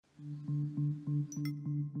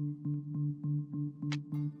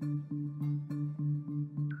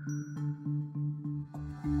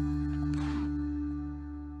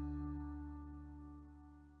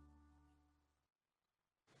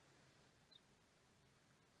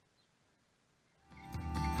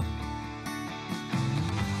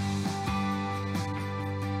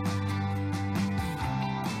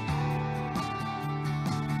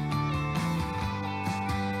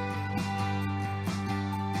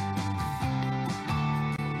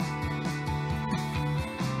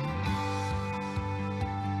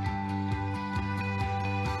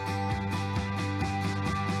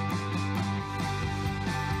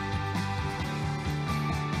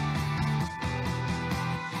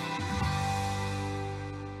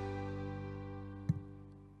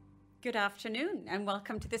Good afternoon and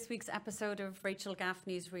welcome to this week's episode of Rachel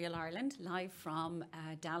Gaffney's Real Ireland, live from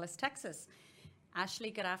Dallas, Texas.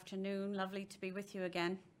 Ashley, good afternoon. Lovely to be with you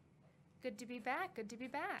again. Good to be back. Good to be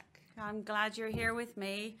back. I'm glad you're here with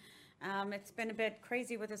me. It's been a bit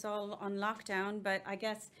crazy with us all on lockdown, but I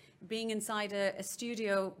guess being inside a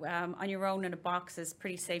studio on your own in a box is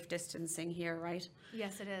pretty safe distancing here, right?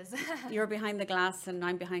 Yes, it is. You're behind the glass and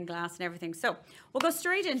I'm behind glass and everything. So we'll go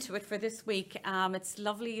straight into it for this week. It's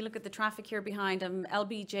lovely. Look at the traffic here behind.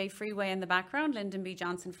 LBJ Freeway in the background, Lyndon B.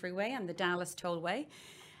 Johnson Freeway and the Dallas Tollway.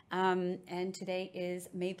 And today is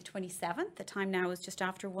May the 27th. The time now is just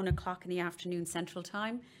after 1 o'clock in the afternoon Central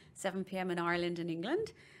Time, 7 p.m. in Ireland and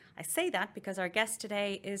England. I say that because our guest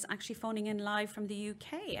today is actually phoning in live from the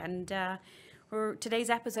UK, and today's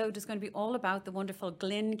episode is going to be all about the wonderful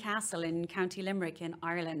Glin Castle in County Limerick in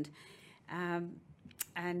Ireland.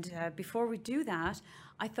 Before we do that,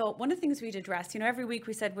 I thought one of the things we'd address, you know, every week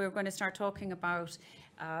we said we were going to start talking about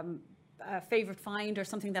a favourite find or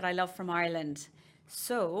something that I love from Ireland.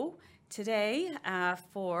 So today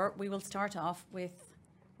we will start off with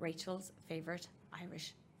Rachel's favourite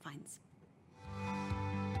Irish finds.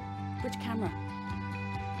 Which camera? I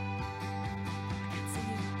can't see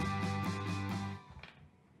you.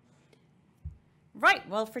 Right,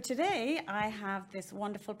 well for today I have this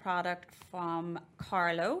wonderful product from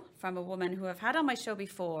Carlo, from a woman who I've had on my show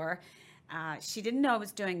before. She didn't know I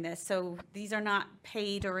was doing this, so these are not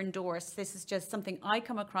paid or endorsed. This is just something I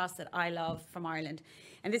come across that I love from Ireland.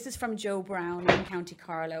 And this is from Jo Brown in County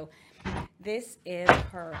Carlo. This is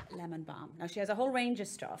her lemon balm. Now she has a whole range of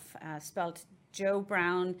stuff, spelled Jo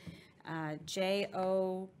Brown,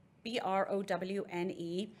 Jobrowne.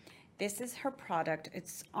 This is her product.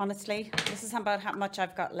 It's honestly, this is about how much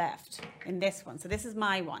I've got left in this one. So this is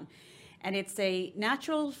my one. And it's a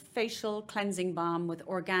natural facial cleansing balm with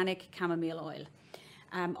organic chamomile oil,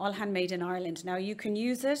 all handmade in Ireland. Now you can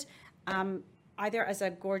use it either as a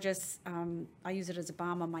gorgeous, I use it as a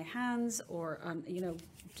balm on my hands or, you know,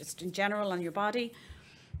 just in general on your body.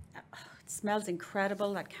 It smells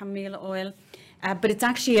incredible, that chamomile oil. But it's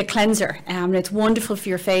actually a cleanser, and it's wonderful for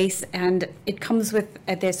your face, and it comes with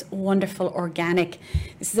this wonderful organic,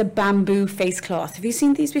 this is a bamboo face cloth. Have you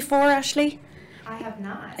seen these before, Ashley? I have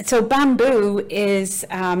not. So bamboo is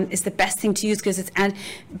the best thing to use because it's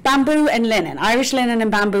bamboo and linen. Irish linen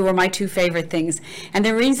and bamboo are my two favorite things. And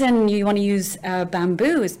the reason you want to use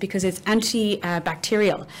bamboo is because it's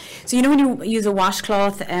antibacterial. So you know when you use a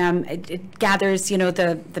washcloth, it gathers, you know,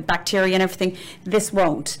 the bacteria and everything. This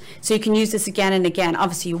won't. So you can use this again and again.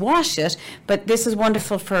 Obviously you wash it, but this is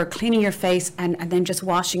wonderful for cleaning your face and then just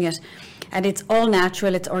washing it. And it's all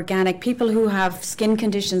natural, it's organic. People who have skin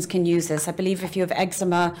conditions can use this. I believe if you have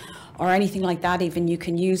eczema or anything like that even, you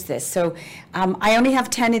can use this. So I only have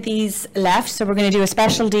 10 of these left, so we're going to do a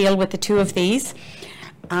special deal with the 2 of these.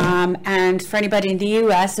 And for anybody in the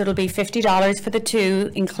US, it'll be $50 for the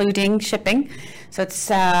 2, including shipping. So it's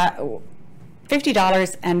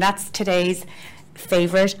 $50, and that's today's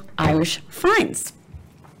favorite Irish finds.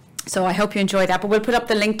 So I hope you enjoy that, but we'll put up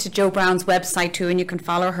the link to Jo Brown's website too, and you can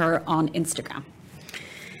follow her on Instagram.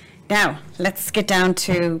 Now, let's get down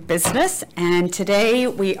to business, and today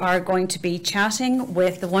we are going to be chatting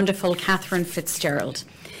with the wonderful Catherine Fitzgerald.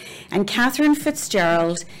 And Catherine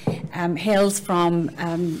Fitzgerald hails from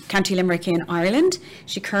County Limerick in Ireland.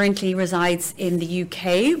 She currently resides in the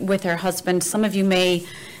UK with her husband. Some of you may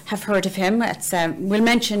have heard of him. We'll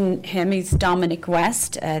mention him. He's Dominic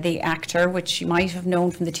West, the actor, which you might have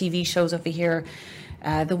known from the TV shows over here,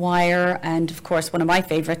 The Wire, and of course one of my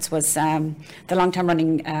favourites was the long-time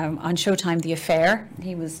running on Showtime, The Affair.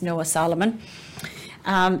 He was Noah Solomon.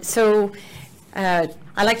 I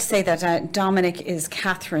like to say that Dominic is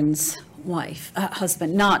Catherine's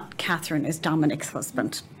husband, not Catherine is Dominic's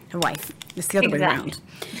husband. The wife. It's the other way around.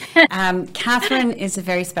 Catherine is a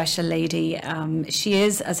very special lady. She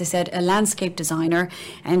is, as I said, a landscape designer,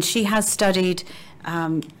 and she has studied,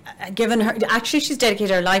 she's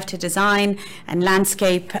dedicated her life to design and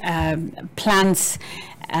landscape, plants,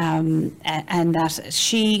 and that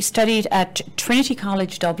she studied at Trinity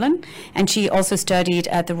College Dublin, and she also studied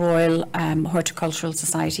at the Royal Horticultural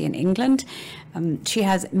Society in England. She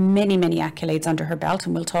has many accolades under her belt,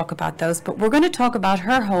 and we'll talk about those, but we're going to talk about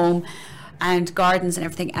her home and gardens and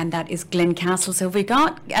everything, and that is Glin Castle. So we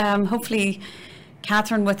got hopefully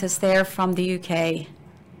Catherine with us there from the UK.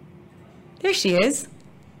 There she is.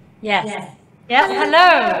 Yes. Yeah,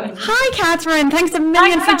 hello. Hi, Catherine. Thanks a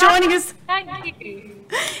million for joining us. Thank you.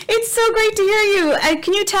 It's so great to hear you.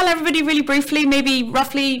 Can you tell everybody really briefly, maybe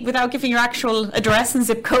roughly, without giving your actual address and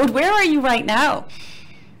zip code, where are you right now?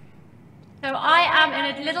 So I am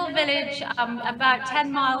in a little village about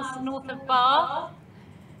 10 miles north of Bath,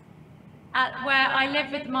 where I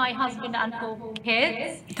live with my husband and 4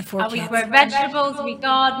 kids. The 4 kids. We grow vegetables, we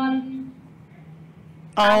garden.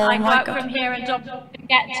 I work from here and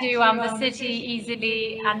get to the city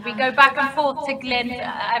easily, and we go back and forth to Glin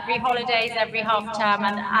every holidays, every half term,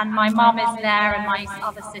 and my mum is there and my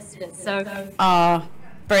other sisters. So.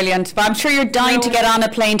 Brilliant. But I'm sure you're dying to get on a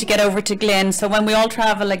plane to get over to Glin. So when we all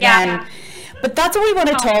travel again. Yeah. But that's what we want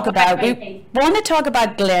to talk about. We want to talk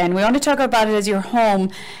about Glin. We want to talk about it as your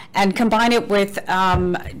home and combine it with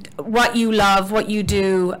what you love, what you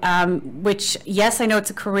do, which, yes, I know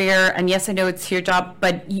it's a career, and yes, I know it's your job,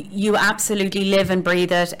 but you absolutely live and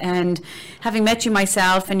breathe it. And having met you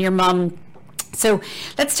myself and your mum, so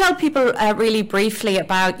let's tell people really briefly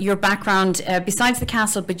about your background, besides the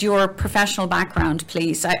castle, but your professional background,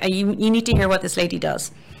 please. You need to hear what this lady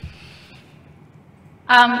does.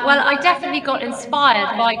 Well, I definitely got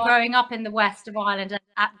inspired by growing up in the west of Ireland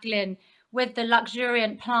at Glin with the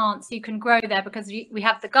luxuriant plants you can grow there, because we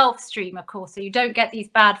have the Gulf Stream, of course, so you don't get these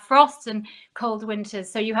bad frosts and cold winters.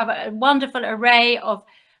 So you have a wonderful array of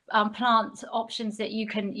plant options that you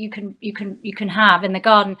can have in the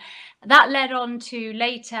garden. That led on to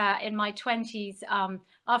later in my 20s,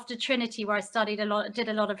 after Trinity, where I studied did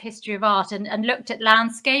a lot of history of art and looked at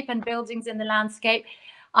landscape and buildings in the landscape.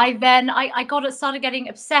 I started getting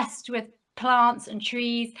obsessed with plants and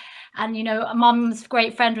trees, and Mum's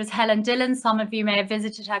great friend was Helen Dillon. Some of you may have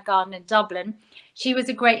visited her garden in Dublin. She was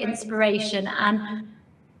a great inspiration, and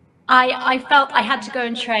I felt I had to go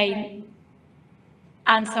and train,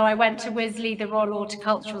 and so I went to Wisley, the Royal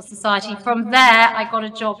Horticultural Society. From there I got a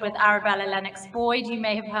job with Arabella Lennox Boyd. You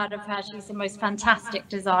may have heard of her. She's the most fantastic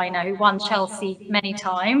designer who won Chelsea many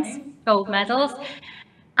times, gold medals.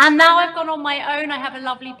 And now I've gone on my own. I have a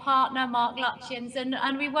lovely partner, Mark Lutchins,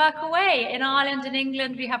 and we work away. In Ireland and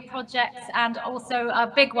England, we have projects, and also a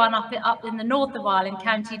big one up in the north of Ireland,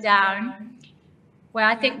 County Down, where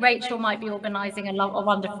I think Rachel might be organising a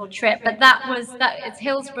wonderful trip. But it's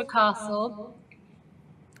Hillsborough Castle.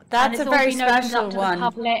 That's a very special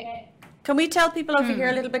one. Can we tell people over here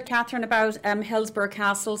a little bit, Catherine, about Hillsborough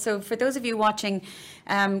Castle? So for those of you watching,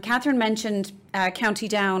 Catherine mentioned County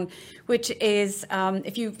Down, which is,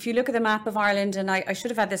 if you look at the map of Ireland, and I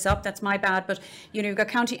should have had this up, that's my bad, but you've got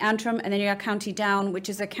County Antrim and then you've got County Down, which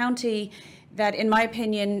is a county that, in my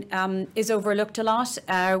opinion, is overlooked a lot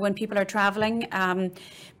when people are travelling.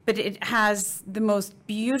 But it has the most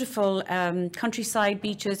beautiful countryside,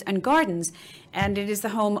 beaches and gardens, and it is the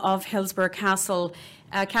home of Hillsborough Castle.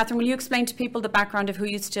 Catherine, will you explain to people the background of who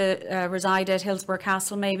used to reside at Hillsborough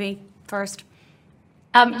Castle, maybe, first?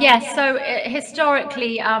 Yes, so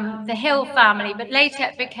historically the Hill family, but later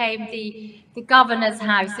it became the governor's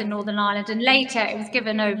house in Northern Ireland, and later it was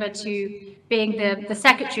given over to being the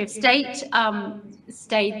Secretary of State,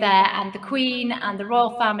 stayed there, and the Queen and the royal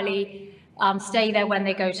family stay there when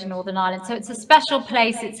they go to Northern Ireland. So it's a special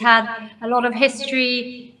place. It's had a lot of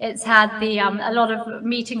history. It's had a lot of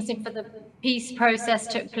meetings for the peace process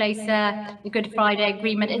took place there, the Good Friday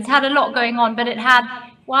Agreement. It's had a lot going on, but it had,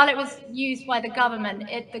 while it was used by the government,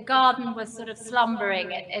 the garden was sort of slumbering.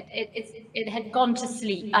 It had gone to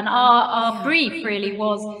sleep, and our brief really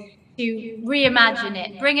was to reimagine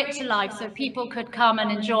it, bring it to life so people could come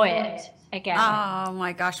and enjoy it again. Oh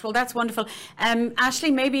my gosh, well that's wonderful.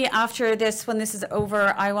 Ashley, maybe after this, when this is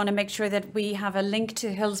over, I want to make sure that we have a link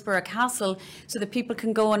to Hillsborough Castle so that people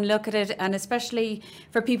can go and look at it, and especially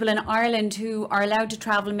for people in Ireland who are allowed to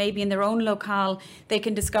travel maybe in their own locale, they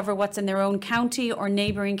can discover what's in their own county or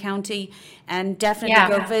neighbouring county, and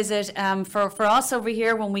definitely go visit. For us over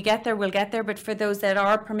here, when we get there, we'll get there, but for those that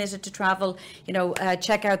are permitted to travel,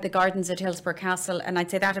 check out the gardens at Hillsborough Castle, and I'd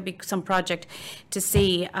say that would be some project to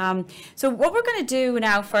see. So what we're going to do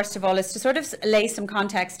now, first of all, is to sort of lay some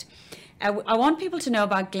context. I want people to know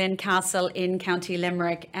about Glin Castle in County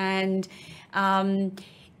Limerick, and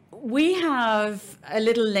we have a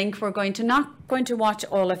little link. We're not going to watch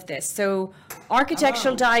all of this. So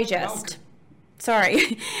Architectural Digest,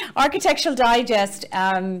 Architectural Digest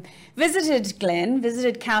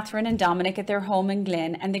visited Catherine and Dominic at their home in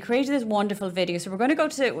Glin, and they created this wonderful video. So we're going to go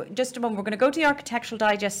to, just a moment, we're going to go to the Architectural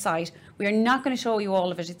Digest site. We are not going to show you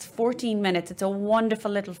all of it. It's 14 minutes. It's a wonderful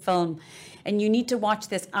little film, and you need to watch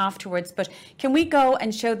this afterwards. But can we go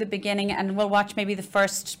and show the beginning, and we'll watch maybe the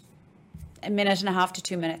first a minute and a half to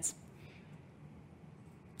 2 minutes.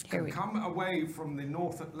 Here we come away from the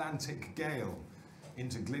North Atlantic gale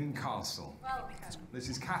into Glin Castle. Welcome. This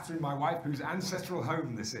is Catherine, my wife, whose ancestral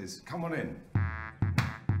home this is. Come on in.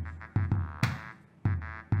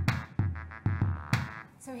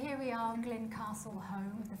 So here we are in Glin Castle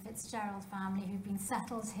home of the Fitzgerald family, who've been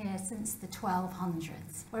settled here since the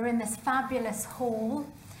 1200s. We're in this fabulous hall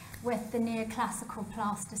with the neoclassical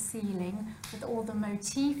plaster ceiling, with all the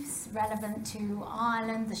motifs relevant to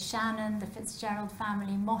Ireland, the Shannon, the Fitzgerald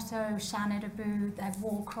family motto, Shannon Estuary, their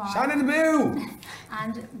war cry. Shannon Estuary!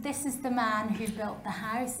 And this is the man who built the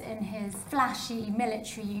house in his flashy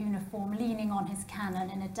military uniform, leaning on his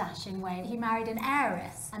cannon in a dashing way. He married an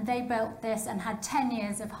heiress, and they built this and had 10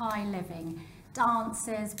 years of high living,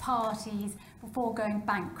 dances, parties, before going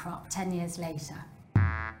bankrupt 10 years later.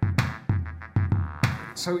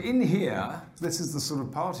 So in here, this is the sort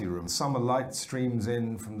of party room. Summer light streams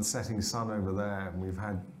in from the setting sun over there, and we've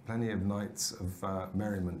had plenty of nights of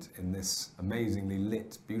merriment in this amazingly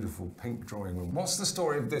lit, beautiful pink drawing room. What's the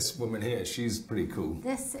story of this woman here? She's pretty cool.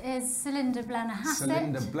 This is Celinda Blennerhassett.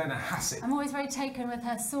 Celinda Blennerhassett. I'm always very taken with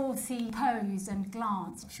her saucy pose and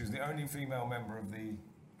glance. She was the only female member of the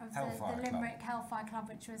Hellfire the Club. Limerick Hellfire Club,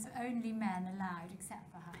 which was only men allowed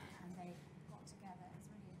except for her, and they got together. It was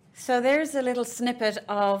really So there's a little snippet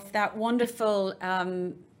of that wonderful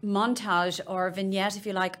montage or vignette, if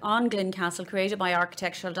you like, on Glin Castle, created by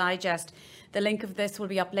Architectural Digest. The link of this will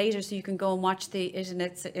be up later, so you can go and watch it in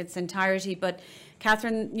its entirety. But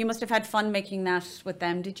Catherine, you must have had fun making that with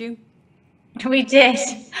them, did you? We did.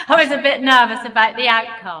 I was a bit nervous about the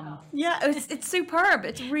outcome. Yeah, it's superb.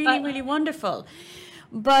 It's really wonderful.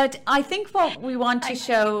 But I think what we want to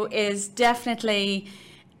show is definitely,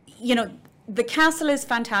 you know, the castle is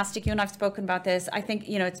fantastic. You and I've spoken about this. I think,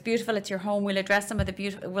 you know, it's beautiful. It's your home. We'll address some of the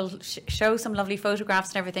beautiful, we'll show some lovely photographs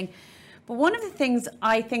and everything. But one of the things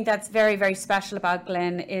I think that's very special about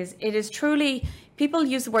Glin is it is truly, people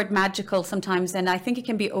use the word magical sometimes, and I think it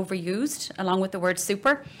can be overused along with the word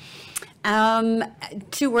super.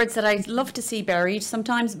 Two words that I love to see buried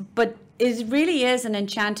sometimes, but it really is an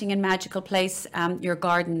enchanting and magical place, your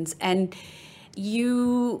gardens, and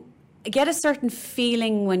you get a certain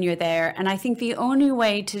feeling when you're there. And I think the only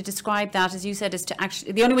way to describe that, as you said, is to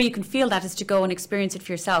actually, the only way you can feel that is to go and experience it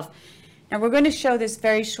for yourself. Now we're going to show this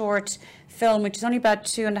very short film, which is only about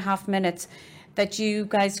 2.5 minutes, that you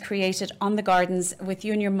guys created on the gardens with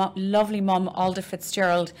you and your lovely mum, Alda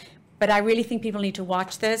Fitzgerald. But I really think people need to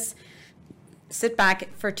watch this. Sit back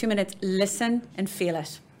for 2 minutes, listen and feel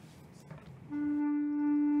it.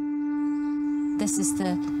 This is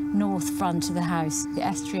the north front of the house, the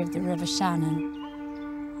estuary of the River Shannon.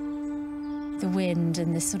 The wind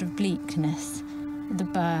and this sort of bleakness, the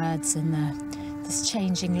birds and this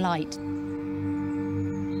changing light.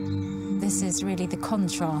 This is really the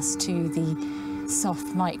contrast to the soft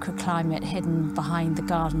microclimate hidden behind the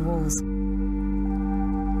garden walls.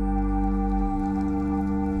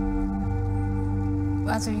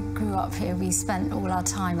 As we grew up here, we spent all our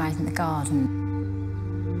time out in the garden.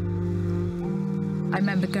 I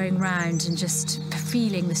remember going round and just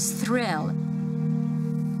feeling this thrill.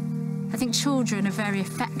 I think children are very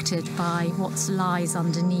affected by what lies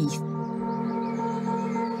underneath.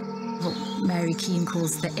 What Mary Keane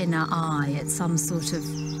calls the inner eye. It's some sort of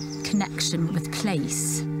connection with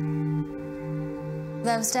place.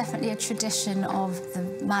 There was definitely a tradition of the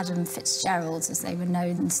Madam Fitzgeralds, as they were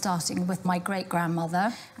known, starting with my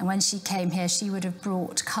great-grandmother. And when she came here, she would have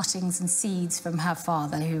brought cuttings and seeds from her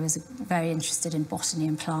father, who was very interested in botany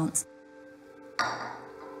and plants.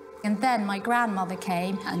 And then my grandmother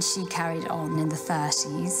came, and she carried on in the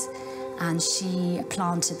 30s. And she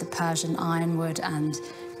planted the Persian ironwood and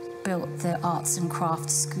built the arts and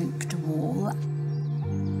crafts scooped wall.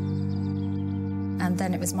 And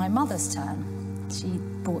then it was my mother's turn. She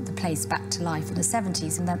brought the place back to life in the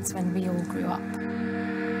 70s, and that's when we all grew up.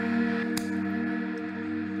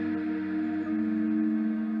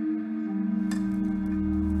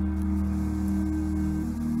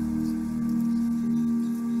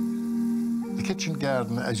 kitchen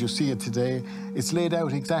garden as you see it today. It's laid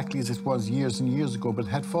out exactly as it was years and years ago, but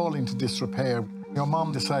had fallen into disrepair. Your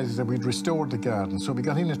mum decided that we'd restore the garden, so we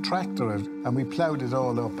got in a tractor and we ploughed it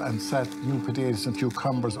all up and set new potatoes and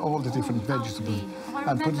cucumbers, all the different vegetables,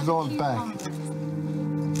 and put it all back.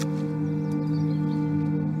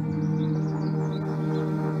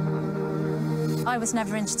 I was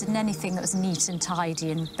never interested in anything that was neat and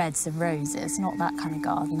tidy and beds of roses, not that kind of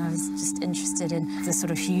garden. I was just interested in the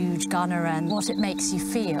sort of huge gunner and what it makes you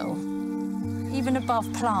feel. Even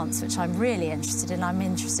above plants, which I'm really interested in, I'm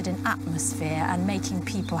interested in atmosphere and making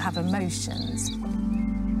people have emotions.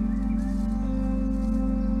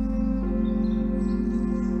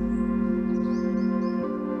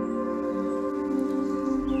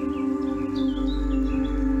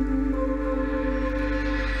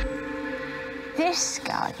 This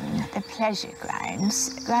garden, the pleasure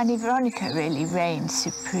grounds, Granny Veronica really reigned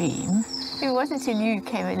supreme. It wasn't until you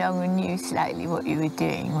came along and knew slightly what you were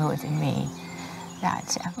doing more than me.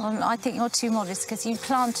 Well, I think you're too modest because you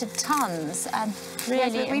planted tons and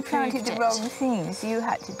really yes, but we planted the it. wrong things. You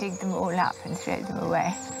had to dig them all up and throw them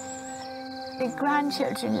away. The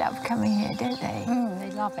grandchildren love coming here, don't they?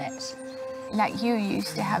 They love it. Like you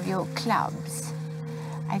used to have your clubs.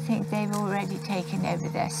 I think they've already taken over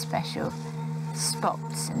their special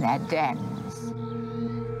spots and their dens.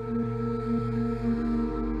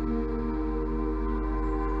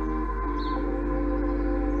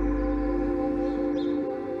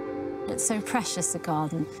 It's so precious, the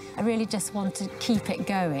garden. I really just want to keep it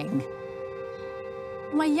going.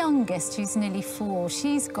 My youngest, who's nearly 4,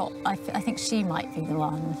 she's got, I think she might be the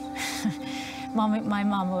one. My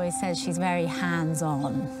mum always says she's very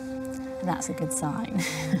hands-on. And that's a good sign.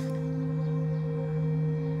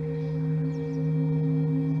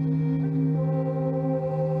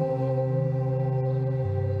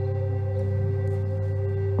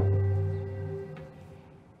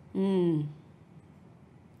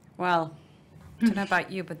 Well, I don't know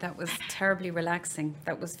about you, but that was terribly relaxing.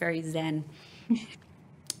 That was very zen.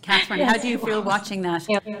 Catherine, how do you feel watching that?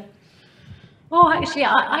 Oh, actually,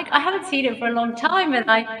 I haven't seen it for a long time, and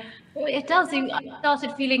I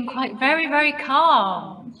started feeling quite very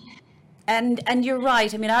calm. And you're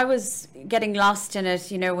right. I mean, I was getting lost in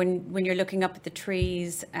it, you know, when you're looking up at the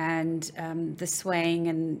trees and the swaying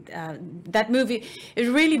and that movie, it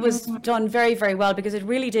really was done very well because it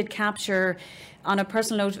really did capture, on a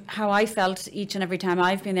personal note, how I felt each and every time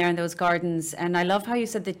I've been there in those gardens. And I love how you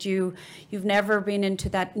said that you've never been into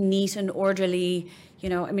that neat and orderly, you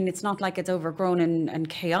know, I mean, it's not like it's overgrown and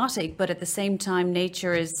chaotic, but at the same time,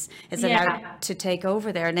 nature is allowed to take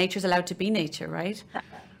over there. Nature's allowed to be nature, right?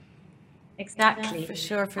 Exactly. For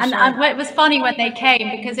sure. And it was funny when they came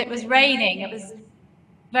because it was raining. It was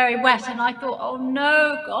very wet, and I thought, oh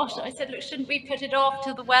no, gosh. I said, look, shouldn't we put it off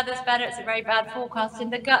till the weather's better? It's a very bad forecast.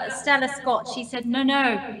 And Stella Scott, she said,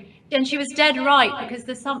 no. And she was dead right, because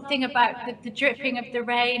there's something about the dripping of the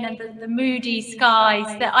rain and the moody skies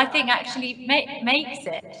that I think actually makes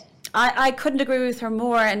it. I couldn't agree with her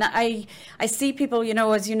more. And I see people, you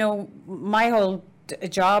know, as you know, my whole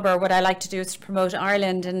job, or what I like to do, is to promote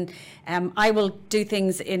Ireland, and I will do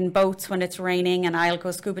things in boats when it's raining, and I'll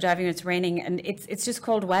go scuba diving when it's raining, and it's just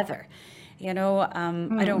cold weather, you know.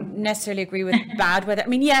 I don't necessarily agree with bad weather. I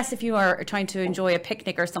mean, yes, if you are trying to enjoy a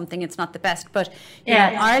picnic or something, it's not the best, but you know,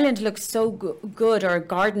 Ireland looks so good, or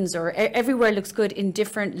gardens, or everywhere looks good in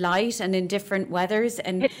different light and in different weathers,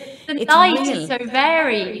 and the light is so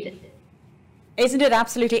varied. Isn't it?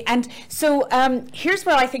 Absolutely. And so here's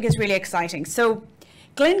what I think is really exciting. So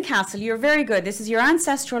Glin Castle, you're very good. This is your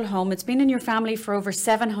ancestral home. It's been in your family for over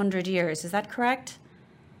 700 years. Is that correct?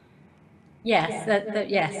 Yes,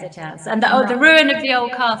 yes, it has. And the ruin of the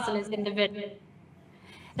old castle is in the village.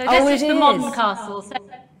 So this is the modern castle. So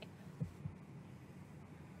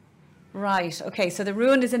right. Okay. So the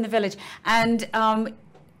ruin is in the village. And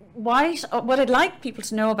what I'd like people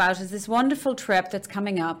to know about is this wonderful trip that's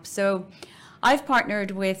coming up. So I've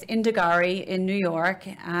partnered with Indagari in New York,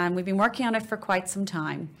 and we've been working on it for quite some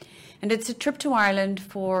time. And it's a trip to Ireland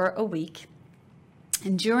for a week.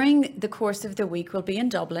 And during the course of the week, we'll be in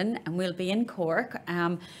Dublin and we'll be in Cork.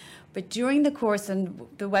 But during the course, and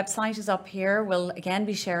the website is up here, we'll again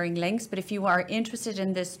be sharing links. But if you are interested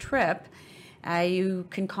in this trip, you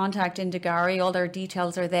can contact Indagari. All their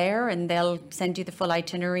details are there, and they'll send you the full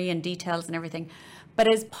itinerary and details and everything.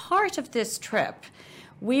 But as part of this trip,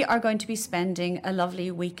 we are going to be spending a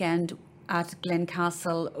lovely weekend at Glin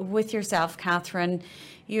Castle with yourself, Catherine.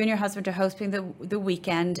 You and your husband are hosting the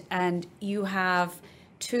weekend, and you have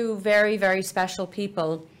 2 very special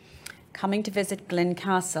people coming to visit Glin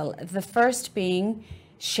Castle. The first being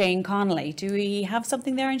Shane Connolly. Do we have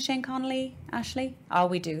something there in Shane Connolly, Ashley? Oh,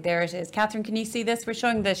 we do. There it is. Catherine, can you see this? We're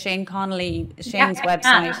showing the Shane's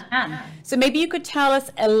website. So maybe you could tell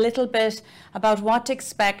us a little bit about what to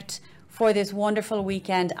expect for this wonderful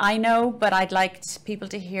weekend. I know, but I'd like people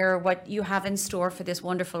to hear what you have in store for this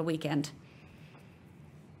wonderful weekend.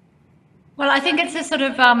 Well, I think it's a sort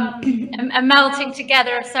of a melting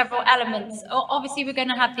together of several elements. Obviously, we're going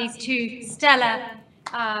to have these two stellar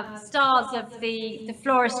stars of the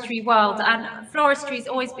floristry world, and floristry has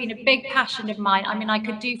always been a big passion of mine. I mean, I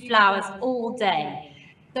could do flowers all day.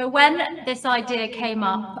 So when this idea came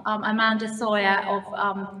up, Amanda Sawyer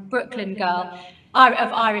of Brooklyn Girl,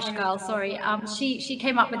 of Irish Girl, sorry, she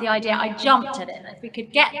came up with the idea. I jumped at it. If we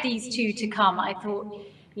could get these two to come, I thought,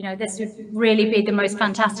 you know, this would really be the most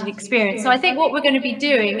fantastic experience. So I think what we're going to be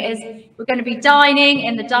doing is we're going to be dining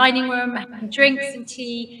in the dining room, having drinks and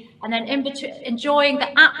tea, and then in between, enjoying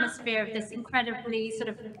the atmosphere of this incredibly sort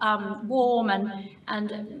of warm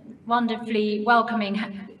and wonderfully welcoming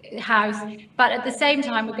house. But at the same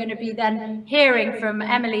time, we're going to be then hearing from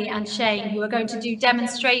Emily and Shane, who are going to do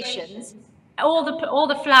demonstrations. All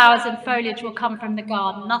the flowers and foliage will come from the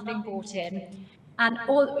garden, nothing brought in. And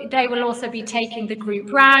they will also be taking the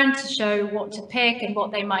group round to show what to pick and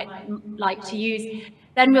what they might like to use.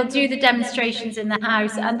 Then we'll do the demonstrations in the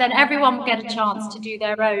house, and then everyone will get a chance to do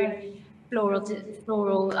their own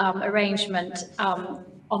floral arrangement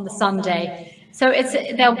on the Sunday. So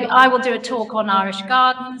I will do a talk on Irish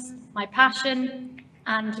gardens, my passion,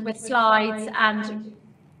 and with slides, and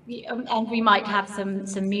we might have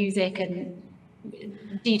some music, and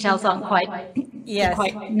details aren't quite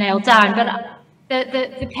nailed down, but.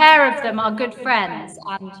 The pair of them are good friends,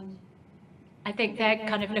 and I think they're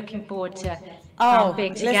kind of looking forward to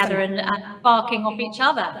being together and barking off each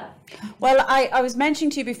other. Well, I was mentioning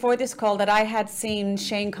to you before this call that I had seen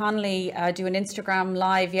Shane Connolly do an Instagram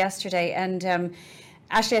live yesterday, and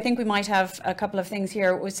Ashley, I think we might have a couple of things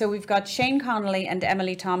here. So we've got Shane Connolly and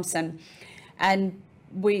Emily Thompson, and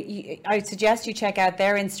I suggest you check out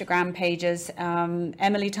their Instagram pages.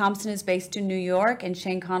 Emily Thompson is based in New York, and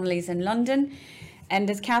Shane Connolly's in London. And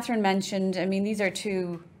as Catherine mentioned, I mean, these are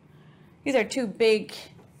two big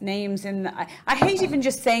names in I hate even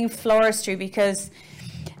just saying floristry, because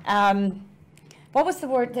what was the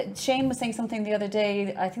word that Shane was saying something the other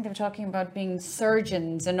day? I think they were talking about being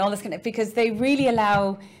surgeons and all this kind of, because they really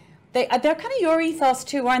allow, they're kind of your ethos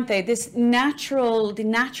too, aren't they? The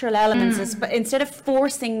natural elements, but instead of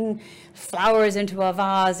forcing flowers into a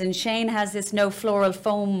vase, and Shane has this no floral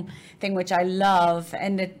foam thing, which I love,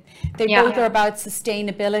 and they both are about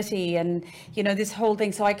sustainability and, you know, this whole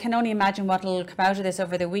thing. So I can only imagine what will come out of this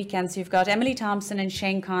over the weekend. So you've got Emily Thompson and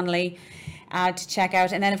Shane Connolly to check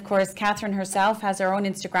out. And then, of course, Catherine herself has her own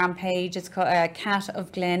Instagram page. It's called Cat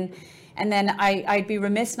of Glin. And then I'd be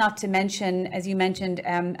remiss not to mention, as you mentioned,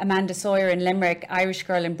 Amanda Sawyer in Limerick, Irish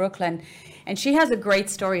Girl in Brooklyn. And she has a great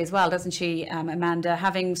story as well, doesn't she, Amanda?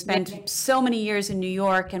 Having spent so many years in New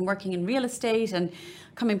York and working in real estate, and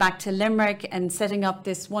coming back to Limerick and setting up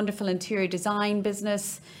this wonderful interior design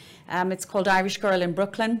business. It's called Irish Girl in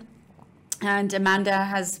Brooklyn. And Amanda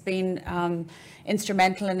has been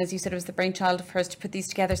instrumental, and as you said, it was the brainchild of hers to put these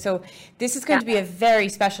together. So this is going to be a very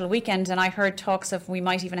special weekend, and I heard talks of we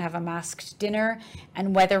might even have a masked dinner,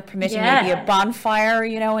 and weather permitting, maybe a bonfire,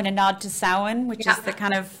 you know, in a nod to Samhain, which is the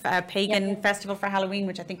kind of pagan festival for Halloween,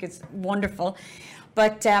 which I think is wonderful.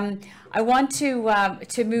 But I want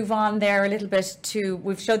to move on there a little bit to,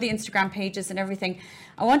 we've showed the Instagram pages and everything.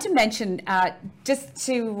 I want to mention, just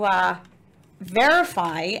to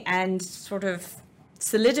verify and sort of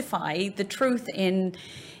solidify the truth in,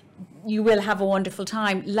 you will have a wonderful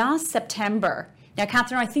time. Last September, now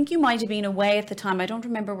Catherine, I think you might have been away at the time. I don't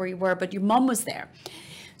remember where you were, but your mum was there.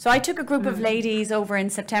 So I took a group of ladies over in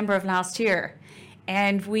September of last year,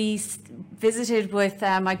 and we visited with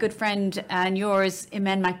my good friend and yours,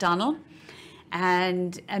 Imen MacDonald.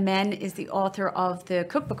 And Imen is the author of the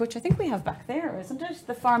cookbook, which I think we have back there, isn't it?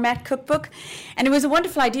 The Farmette cookbook. And it was a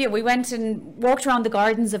wonderful idea. We went and walked around the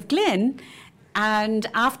gardens of Glin, and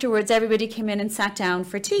afterwards everybody came in and sat down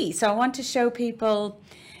for tea. So I want to show people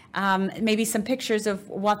maybe some pictures of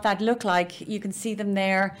what that looked like. You can see them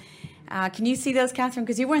there. Can you see those, Catherine?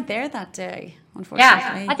 Because you weren't there that day,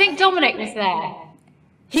 unfortunately. Yeah, I think Dominic was there.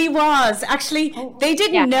 He was. Actually, they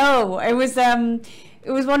didn't know. It was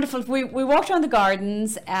wonderful. We walked around the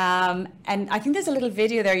gardens, and I think there's a little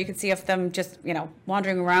video there you can see of them just, you know,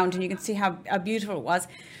 wandering around, and you can see how beautiful it was.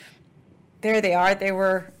 There they are. They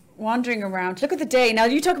were wandering around. Look at the day. Now,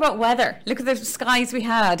 you talk about weather. Look at the skies we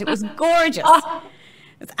had. It was gorgeous.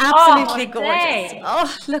 It's absolutely what a gorgeous. day.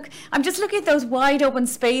 Oh, look, I'm just looking at those wide open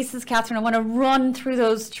spaces, Catherine. I want to run through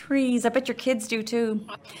those trees. I bet your kids do too.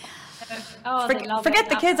 Oh, they love Forget it.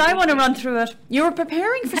 the kids, I want to run through it. You were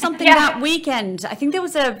preparing for something Yeah. that weekend. I think there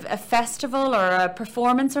was a festival or a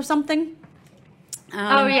performance or something.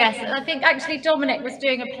 Oh yes, I think actually Dominic was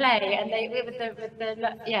doing a play, and there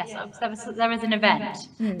was an event.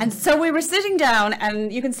 And so we were sitting down,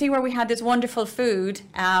 and you can see where we had this wonderful food.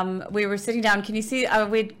 We were sitting down. Can you see?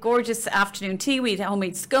 We had gorgeous afternoon tea. We had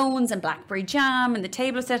homemade scones and blackberry jam, and the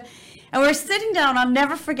table set. And we were sitting down. I'll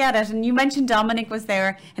never forget it. And you mentioned Dominic was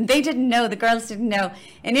there, and they didn't know. The girls didn't know.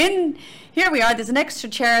 And here we are. There's an extra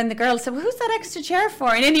chair, and the girls said, "Well, who's that extra chair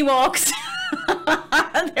for?" And in he walks.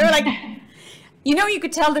 And they were like. You know, you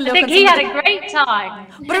could tell the look. I think he had a great time.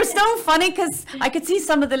 But it was so funny because I could see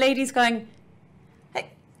some of the ladies going,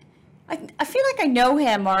 I feel like I know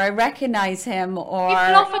him or I recognize him or...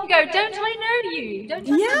 People often go, don't I know you? Don't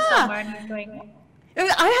I know somewhere? And he's going...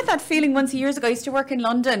 I had that feeling once years ago. I used to work in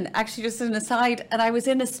London, actually just as an aside, and I was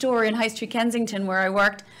in a store in High Street, Kensington, where I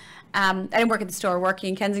worked. I didn't work at the store, working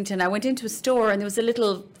in Kensington. I went into a store and there was a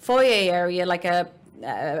little foyer area, like a,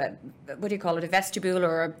 what do you call it, a vestibule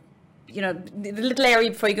or a, you know, the little area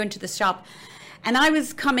before you go into the shop. And I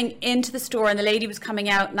was coming into the store and the lady was coming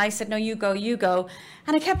out and I said, no, you go, you go.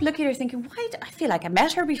 And I kept looking at her thinking, why do I feel like I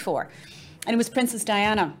met her before? And it was Princess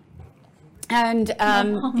Diana. And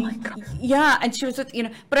oh my God. Yeah, and she was with, you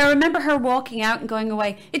know, but I remember her walking out and going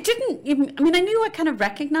away. It didn't even, I mean, I knew I kind of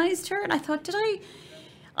recognized her and I thought,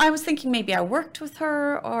 I was thinking maybe I worked with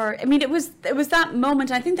her or, I mean, it was that moment.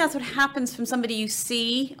 And I think that's what happens from somebody you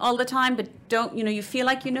see all the time, but don't, you know, you feel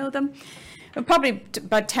like you know them. And probably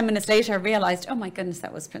about 10 minutes later, I realized, oh my goodness,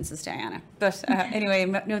 that was Princess Diana. But anyway,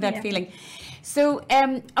 I know that feeling. So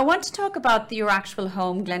I want to talk about your actual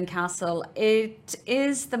home, Glin Castle. It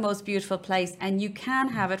is the most beautiful place and you can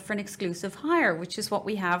have it for an exclusive hire, which is what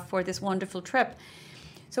we have for this wonderful trip.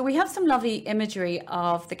 So we have some lovely imagery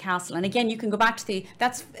of the castle. And again, you can go back to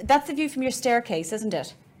that's the view from your staircase, isn't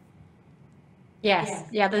it? Yes,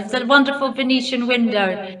 yeah, there's a wonderful Venetian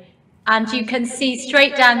window and you can see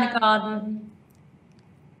straight down the garden.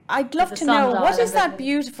 I'd love to know, what is that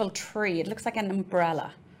beautiful tree? It looks like an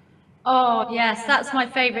umbrella. Oh, yes, that's my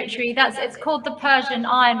favorite tree. It's called the Persian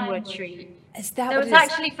ironwood tree. Is that it was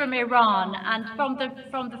actually from Iran and from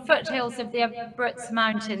the foothills of the Abruzzo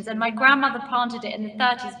Mountains. And my grandmother planted it in the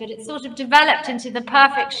 30s, but it sort of developed into the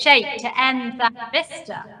perfect shape to end that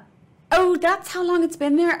vista. Oh, that's how long it's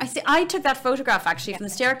been there. I see. I took that photograph actually from the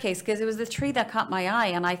staircase because it was the tree that caught my eye,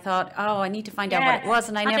 and I thought, oh, I need to find out what it was,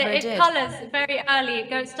 and I never did. It colours very early.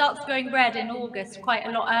 It starts going red in August, quite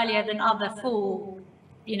a lot earlier than other fall.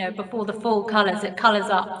 You know, before the fall colours, it colours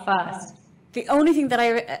up first. The only thing that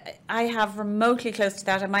I have remotely close to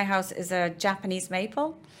that in my house is a Japanese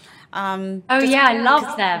maple. Oh yeah, I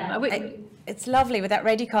love them. It's lovely with that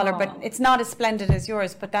reddy colour, but it's not as splendid as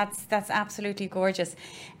yours. But that's absolutely gorgeous.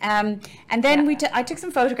 And then I took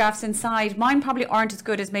some photographs inside. Mine probably aren't as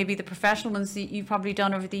good as maybe the professional ones that you've probably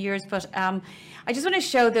done over the years. But I just want to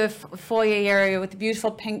show the foyer area with the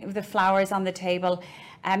beautiful pink, the flowers on the table.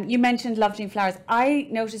 You mentioned lovely flowers. I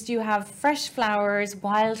noticed you have fresh flowers,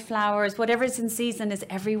 wild flowers, whatever is in season is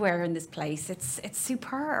everywhere in this place. It's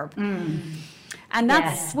superb. And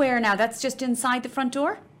that's where now? That's just inside the front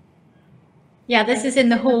door? Yeah, this is in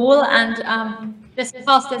the hall, and just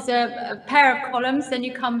past there's a pair of columns. Then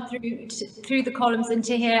you come through the columns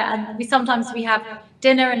into here, and sometimes we have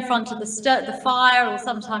dinner in front of the fire, or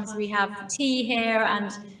sometimes we have tea here,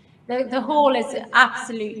 and the hall is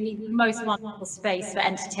absolutely the most wonderful space for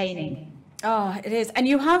entertaining. Oh, it is. And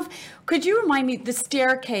you have, could you remind me, the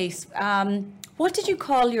staircase, what did you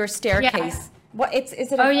call your staircase? Yeah. What is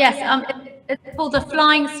it? Oh yes, it's called a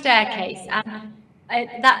flying staircase, and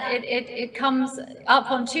it comes up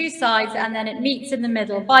on two sides and then it meets in the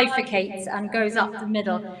middle, bifurcates and goes up the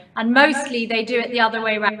middle. And mostly they do it the other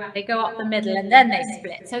way around. They go up the middle and then they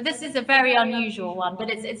split. So this is a very unusual one, but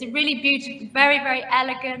it's a really beautiful, very, very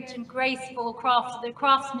elegant and graceful craft. The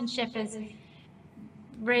craftsmanship is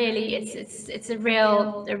really, it's a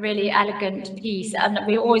really elegant piece. And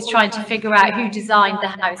we're always trying to figure out who designed the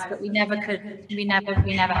house, but we never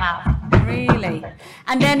have. Really?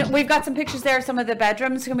 And then we've got some pictures there of some of the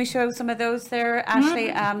bedrooms. Can we show some of those there,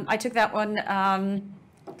 Ashley? I took that one,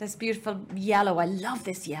 this beautiful yellow. I love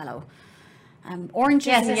this yellow. Oranges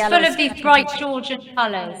and yellows. Yes, it's full of these bright Georgian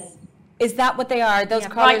colours. Is that what they are? Those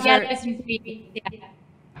colours bright yellows and greens,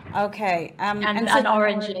 Okay. And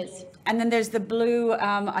oranges. And then there's the blue,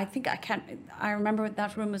 I remember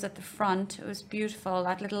that room was at the front. It was beautiful,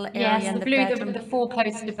 that little area in the bedroom. Yes, the blue, the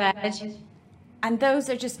four-poster bed. And those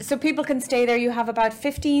are just, so people can stay there. You have about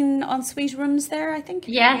 15 ensuite rooms there, I think?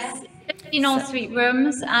 Yes, 15 ensuite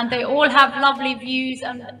rooms, and they all have lovely views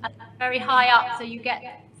and very high up, so you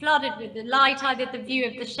get flooded with the light, either the view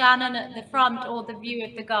of the Shannon at the front or the view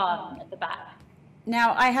of the garden at the back.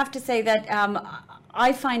 Now, I have to say that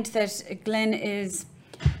I find that Glin is,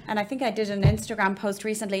 and I think I did an Instagram post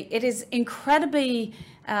recently, it is incredibly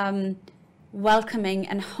welcoming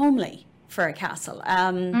and homely for a castle.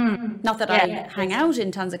 Not that I hang out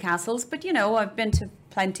in tons of castles, but you know, I've been to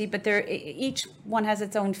plenty, but each one has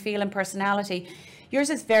its own feel and personality. Yours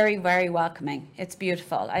is very, very welcoming. It's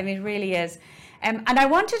beautiful. I mean, it really is. And I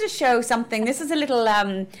wanted to show something. This is a little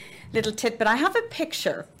little tidbit. I have a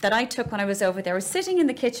picture that I took when I was over there. I was sitting in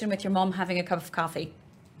the kitchen with your mum having a cup of coffee.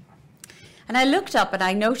 And I looked up and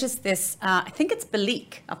I noticed this, I think it's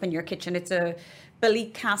Belik up in your kitchen. It's a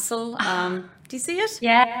Glin Castle. Do you see it?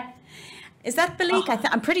 Yeah. Is that Belik?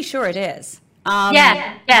 I'm pretty sure it is.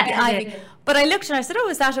 Yeah. But I looked and I said, oh,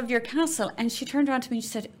 is that of your castle? And she turned around to me and she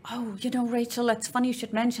said, oh, you know, Rachel, it's funny you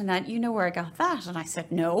should mention that. You know where I got that? And I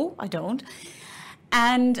said, no, I don't.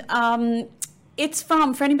 And it's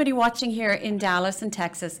from, for anybody watching here in Dallas in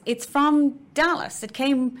Texas, it's from Dallas. It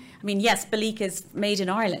came, I mean, yes, Belik is made in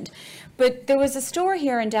Ireland. But there was a store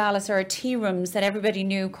here in Dallas, or tea rooms that everybody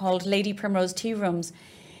knew, called Lady Primrose Tea Rooms.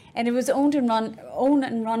 And it was owned and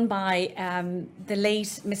run by the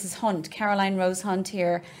late Mrs. Hunt, Caroline Rose Hunt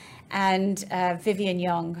here, and Vivian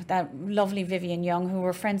Young, that lovely Vivian Young, who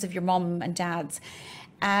were friends of your mum and dad's.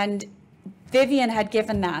 And Vivian had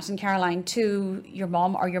given that, and Caroline, to your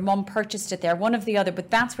mum, or your mum purchased it there, one of the other,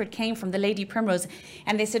 but that's where it came from, the Lady Primrose.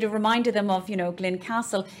 And they said it reminded them of, you know, Glin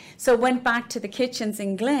Castle. So went back to the kitchens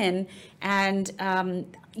in Glin, and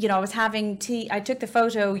you know, I was having tea. I took the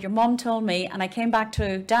photo, your mum told me, and I came back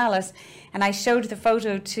to Dallas and I showed the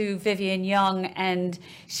photo to Vivian Young, and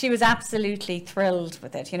she was absolutely thrilled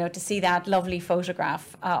with it, you know, to see that lovely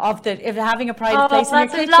photograph of having a private place in your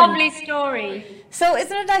kitchen. That's a lovely story. So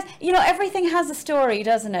isn't it nice? You know, everything has a story,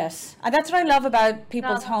 doesn't it? And that's what I love about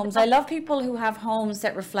people's homes. I love people who have homes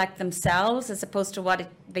that reflect themselves as opposed to what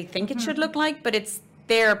they think it should look like, but it's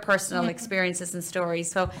their personal experiences and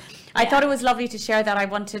stories. So I thought it was lovely to share that. I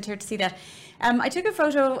wanted her to see that. I took a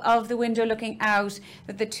photo of the window looking out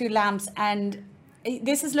with the two lamps, and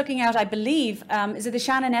this is looking out, I believe, is it the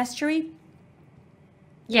Shannon Estuary?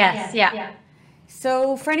 Yes, yeah.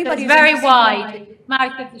 So for anybody it's very wide,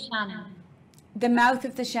 mouth of the Shannon. The mouth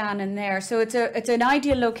of the Shannon there. So it's an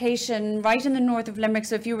ideal location right in the north of Limerick.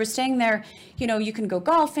 So if you were staying there, you know, you can go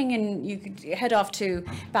golfing and you could head off to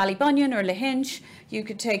Ballybunion or Lahinch. You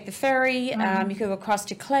could take the ferry, you could go across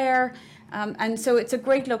to Clare. And so it's a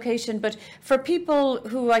great location, but for people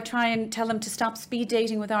who I try and tell them to stop speed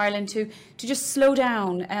dating with Ireland, to just slow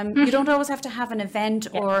down. You don't always have to have an event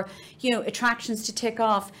or, you know, attractions to tick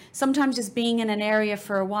off. Sometimes just being in an area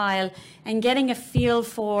for a while and getting a feel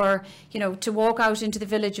for, you know, to walk out into the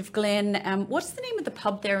village of Glin. What's the name of the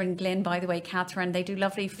pub there in Glin, by the way, Catherine? They do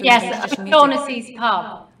lovely food. Yes, Shaughnessy's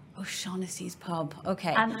pub. Oh, Shaughnessy's pub.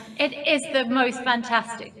 Okay. And it is the most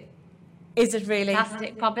fantastic. Is it really?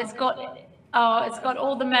 Fantastic pub. It's got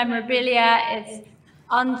all the memorabilia. It's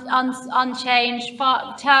unchanged.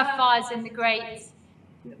 Turf fires in the grates.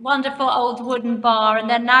 Wonderful old wooden bar, and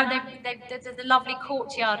then now there's a lovely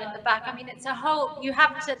courtyard at the back. I mean, it's a whole. You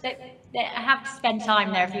have to. They have to spend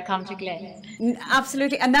time there if you come to Glin.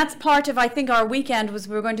 Absolutely, and that's part of, I think, our weekend was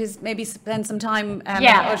we were going to maybe spend some time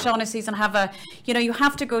at O'Shaughnessy's and have a, you know, you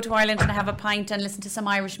have to go to Ireland and have a pint and listen to some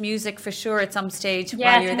Irish music for sure at some stage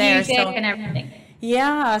while you're there. Music and everything.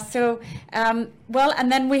 Yeah. So, well,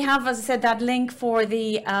 and then we have, as I said, that link for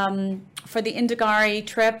the Indigari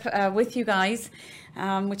trip with you guys,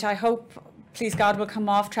 which I hope, please God, will come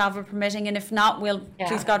off, travel permitting, and if not, we'll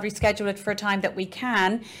please God reschedule it for a time that we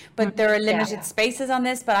can. But there are limited spaces on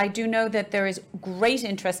this, but I do know that there is great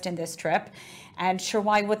interest in this trip, and sure,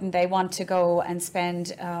 why wouldn't they want to go and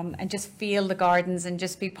spend and just feel the gardens and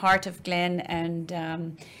just be part of Glin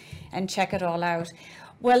and check it all out.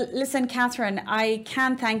 Well, listen, Catherine, I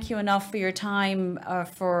can't thank you enough for your time,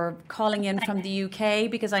 for calling in from the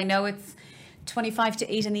UK, because I know it's 25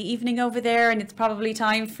 to 8 in the evening over there, and it's probably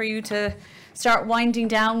time for you to start winding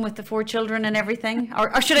down with the 4 children and everything.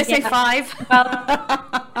 Or should I say 5? Well,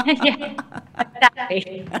 yeah,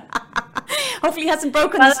 exactly. Hopefully he hasn't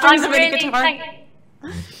broken the strings of any guitar.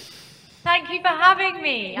 Thank you for having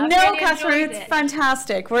me. No, really, Catherine, it's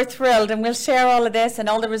fantastic. We're thrilled, and we'll share all of this and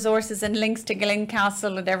all the resources and links to Glin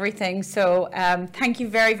Castle and everything. So thank you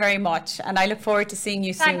very, very much, and I look forward to seeing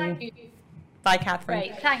you soon. Thank you. Bye, Catherine.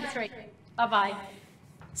 Great. Thanks, Rachel. Bye-bye.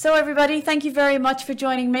 So everybody, thank you very much for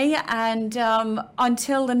joining me, and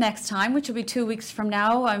until the next time, which will be 2 weeks from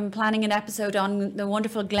now, I'm planning an episode on the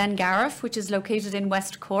wonderful Glen Gareth, which is located in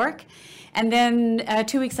West Cork. And then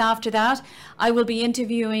 2 weeks after that, I will be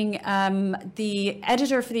interviewing the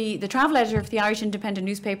editor for the travel editor for the Irish Independent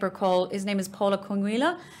newspaper his name is Paula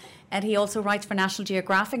Conguila, and he also writes for National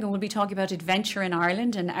Geographic, and we'll be talking about adventure in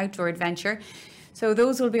Ireland and outdoor adventure. So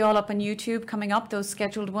those will be all up on YouTube coming up, those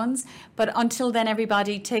scheduled ones. But until then,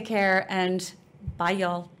 everybody, take care and bye,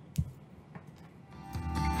 y'all.